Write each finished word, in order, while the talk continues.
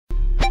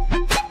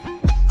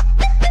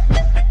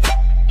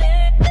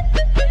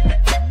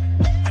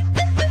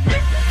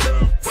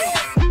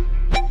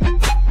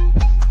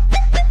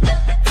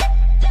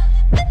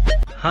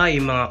Hi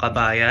mga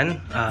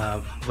kabayan,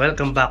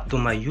 welcome back to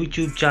my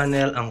YouTube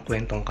channel, ang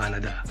Kwentong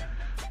Canada.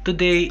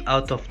 Today,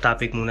 out of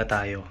topic muna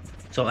tayo.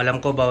 So alam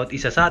ko bawat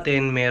isa sa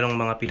atin merong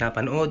mga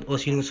pinapanood o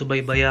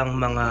sinusubaybayang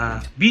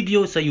mga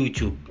video sa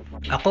YouTube.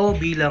 Ako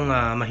bilang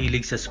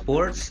mahilig sa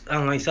sports,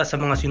 ang isa sa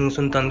mga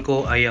sinusundan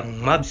ko ay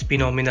ang MAV'S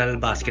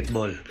Phenomenal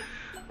Basketball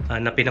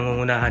na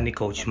pinangungunahan ni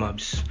Coach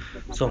MAV'S.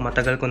 So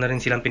matagal ko na rin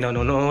silang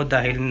pinanonood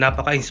dahil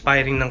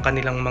napaka-inspiring ng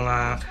kanilang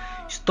mga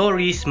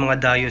stories, mga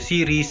dayo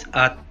series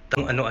at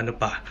kung ano-ano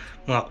pa,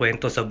 mga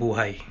kwento sa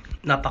buhay.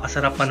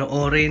 Napakasarap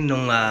panoorin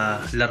nung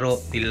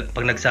laro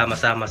pag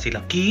nagsama-sama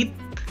sila Kit,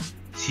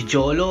 si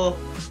Jolo,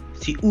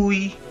 si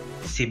Uy,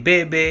 si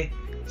Bebe,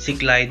 si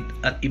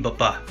Clyde at iba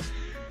pa.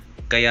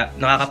 Kaya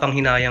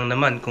nakakapanghinayang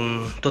naman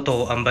kung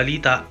totoo ang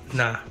balita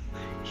na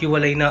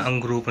hiwalay na ang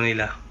grupo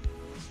nila.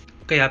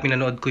 Kaya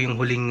pinanood ko yung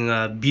huling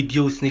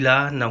videos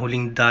nila, na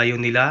huling dayo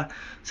nila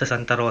sa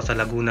Santa Rosa,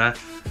 Laguna.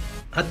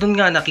 At doon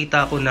nga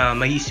nakita ko na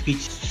may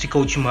speech si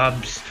Coach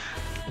MAV'S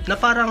na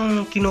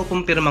parang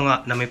kinukumpirma nga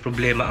na may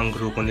problema ang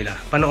grupo nila.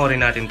 Panoorin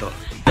natin to.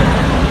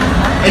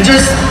 I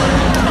just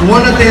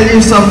want to tell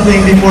you something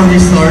before we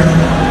start.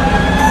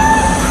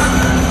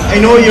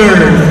 I know you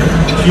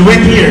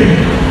went here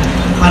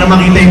para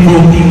makita yung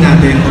buong team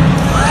natin.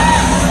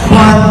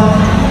 But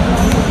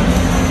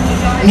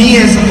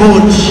me as a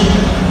coach,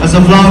 as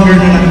a vlogger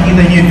na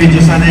nakikita niyo yung video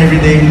sana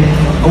everyday,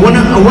 I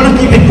wanna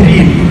keep it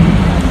real.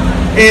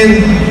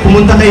 And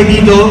pumunta kayo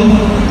dito,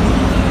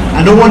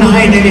 I don't wanna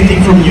hide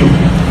anything from you.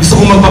 Gusto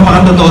kong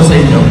magpapakatotoo sa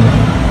inyo.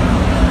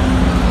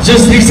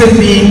 Just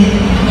recently,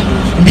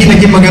 hindi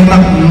naging maganda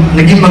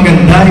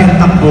yung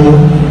takbo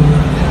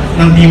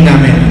ng team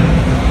namin.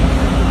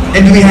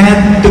 And we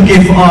had to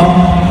give up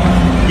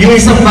yung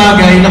isang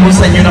bagay na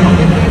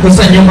kung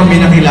saan nyo kami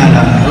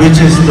nakilala,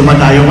 which is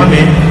dumadayo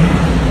kami.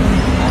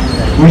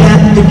 We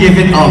had to give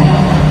it up.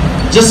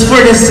 Just for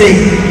the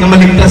sake na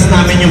maligtas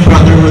namin yung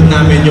brotherhood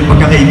namin, yung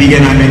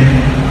pagkakaibigan namin.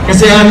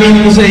 Kasi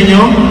amin ko sa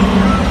inyo,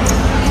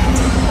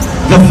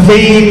 the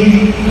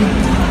fame,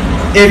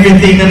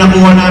 everything na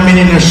nakuha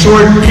namin in a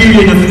short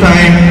period of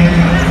time,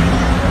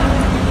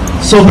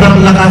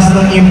 sobrang lakas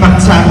ng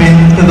impact sa amin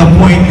to the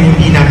point na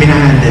hindi namin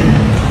na-handle.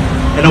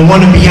 And I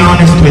want to be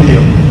honest with you.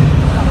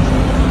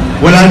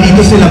 Wala dito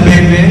sila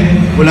Bebe,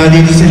 wala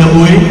dito sila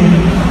Uy.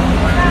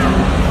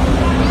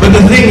 But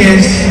the thing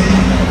is,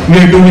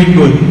 we're doing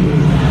good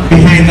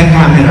behind the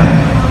camera.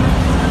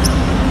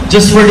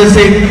 Just for the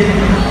sake,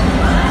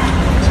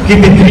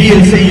 keep it real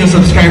sa inyo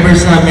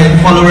subscribers namin,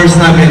 followers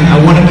namin.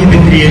 I want to keep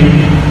it real.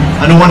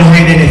 I don't want to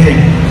hide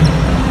anything.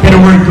 Pero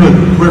we're good.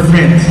 We're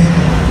friends.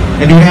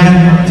 And we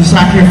have to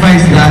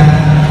sacrifice that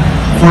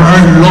for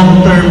our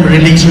long-term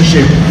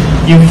relationship.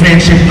 Yung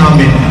friendship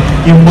namin.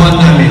 Yung bond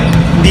namin.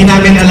 Hindi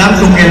namin alam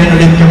kung kailan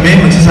ulit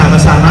kami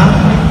magsasama-sama.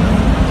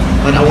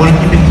 But I want to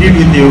keep it real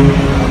with you.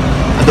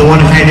 I don't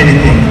want to hide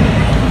anything.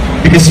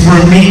 Because for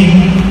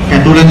me,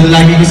 katulad ng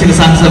lagi ko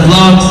sinasabi sa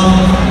vlogs,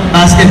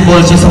 basketball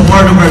is just a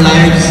part of our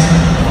lives.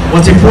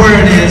 What's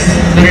important is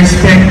the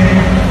respect,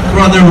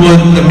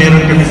 brotherhood na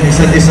meron kami sa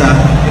isa't isa,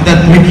 and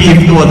that we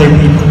give to other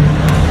people.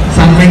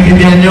 Saan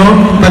maintindihan nyo?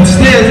 But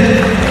still,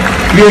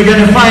 we're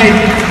gonna fight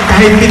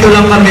kahit dito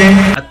lang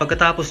kami. At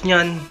pagkatapos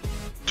nyan,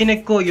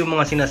 chinek ko yung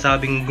mga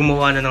sinasabing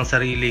gumawa na ng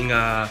sariling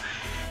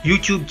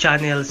YouTube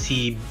channel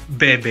si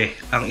Bebe,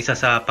 ang isa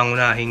sa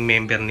pangunahing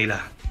member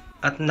nila.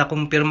 At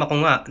nakumpirma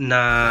ko nga na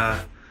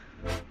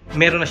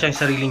meron na siyang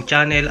sariling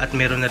channel at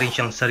meron na rin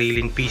siyang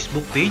sariling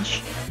Facebook page.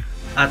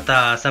 At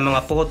sa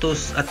mga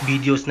photos at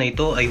videos na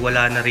ito ay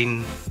wala na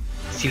rin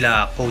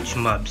sila Coach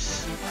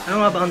MAV'S.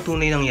 Ano nga ba ang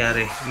tunay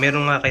nangyari?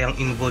 Meron nga kayang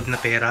involved na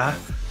pera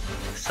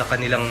sa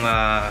kanilang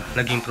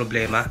naging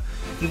problema?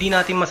 Hindi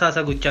natin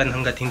masasagot yan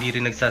hanggat hindi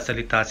rin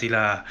nagsasalita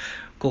sila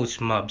Coach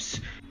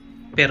MAV'S.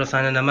 Pero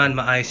sana naman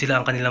maayos sila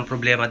ang kanilang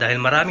problema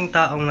dahil maraming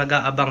taong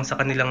nag-aabang sa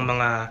kanilang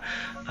mga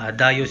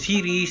dayo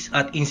series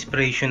at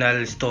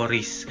inspirational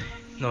stories.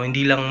 No,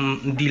 hindi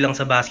lang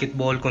sa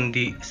basketball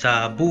kundi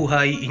sa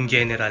buhay in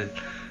general.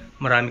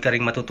 Marami ka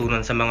ring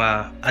matutunan sa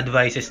mga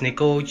advices ni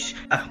coach.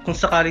 Kung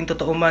sakaling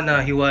totoo man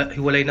na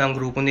hiwalay na ang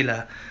grupo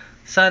nila,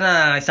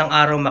 sana isang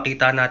araw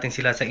makita natin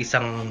sila sa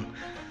isang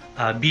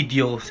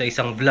video, sa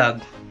isang vlog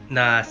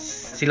na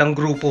silang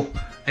grupo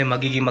ay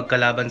magiging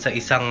magkalaban sa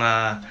isang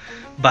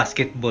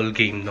basketball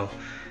game, no.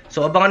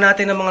 So abangan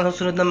natin ang mga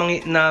susunod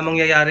na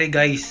mangyayari,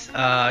 guys.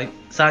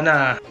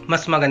 Sana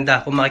mas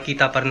maganda kung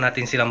makikita pa rin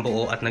natin silang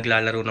buo at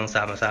naglalaro ng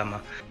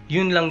sama-sama.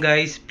 Yun lang,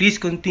 guys.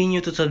 Please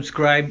continue to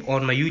subscribe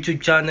on my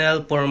YouTube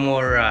channel for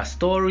more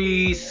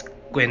stories,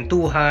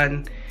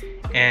 kwentuhan,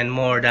 and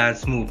more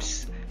dance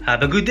moves.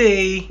 Have a good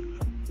day!